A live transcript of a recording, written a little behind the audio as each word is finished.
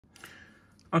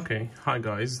Okay, hi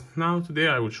guys. Now today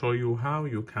I will show you how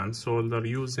you can solder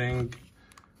using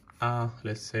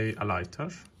let's say a lighter.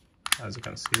 As you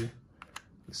can see,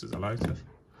 this is a lighter.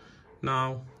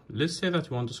 Now let's say that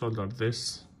you want to solder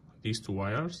these two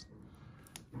wires.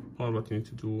 All what you need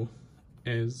to do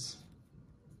is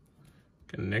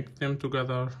connect them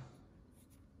together,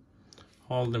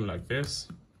 hold them like this.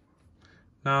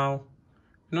 Now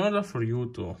in order for you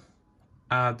to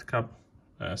add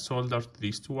solder to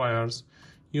these two wires,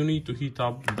 you need to heat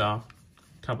up the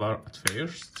copper at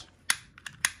first.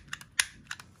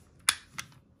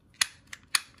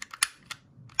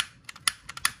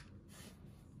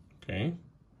 Okay,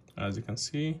 as you can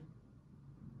see,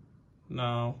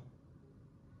 now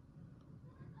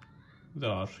they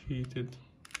are heated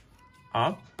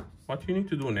up. What you need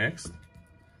to do next,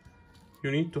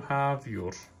 you need to have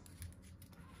your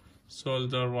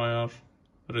solder wire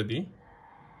ready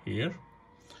here,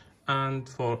 and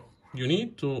you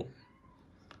need to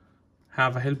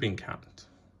have a helping hand.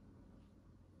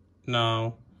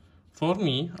 Now for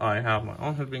me, I have my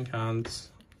own helping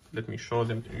hands. Let me show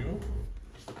them to you.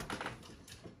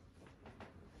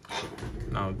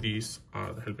 Now these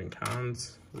are the helping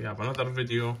hands. We have another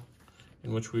video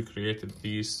in which we created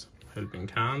these helping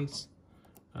hands,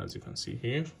 as you can see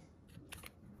here.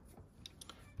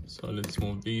 So let's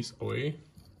move these away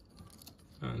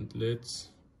and let's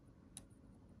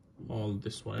hold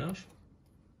this wire.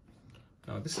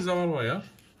 Now this is our wire.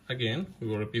 Again, we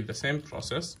will repeat the same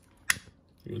process.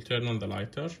 We will turn on the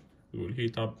lighter. We will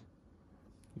heat up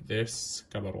this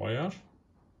copper wire.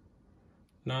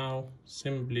 Now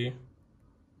simply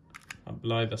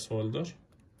apply the solder,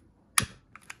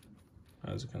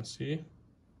 as you can see.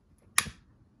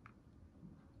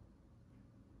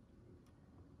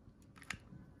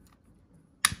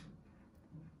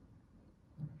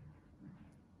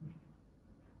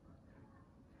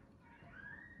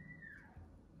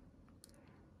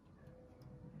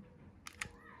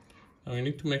 Now you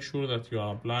need to make sure that you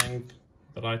are applying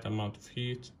the right amount of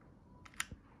heat.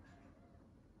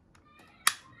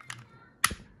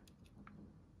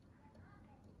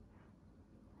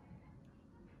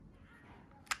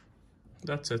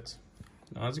 That's it.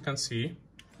 Now as you can see,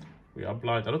 we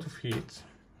applied a lot of heat.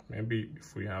 Maybe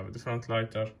if we have a different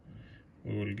lighter,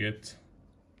 we will get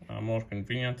more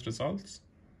convenient results.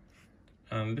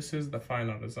 And this is the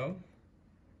final result.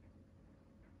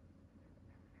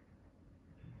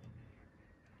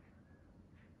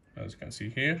 As you can see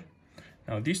here.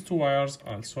 Now these two wires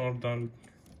are soldered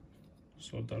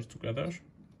together,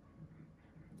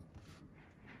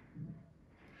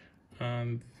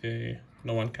 and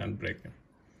no one can break them.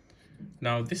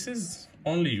 Now this is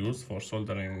only used for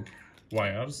soldering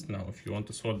wires. Now if you want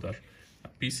to solder a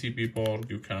PCB board,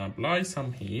 you can apply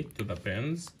some heat to the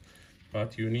pins,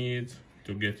 but you need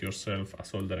to get yourself a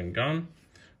soldering gun.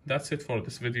 That's it for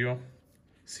this video.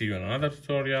 See you in another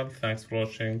tutorial. Thanks for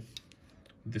watching.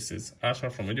 This is Asher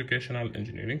from Educational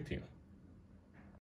Engineering Team.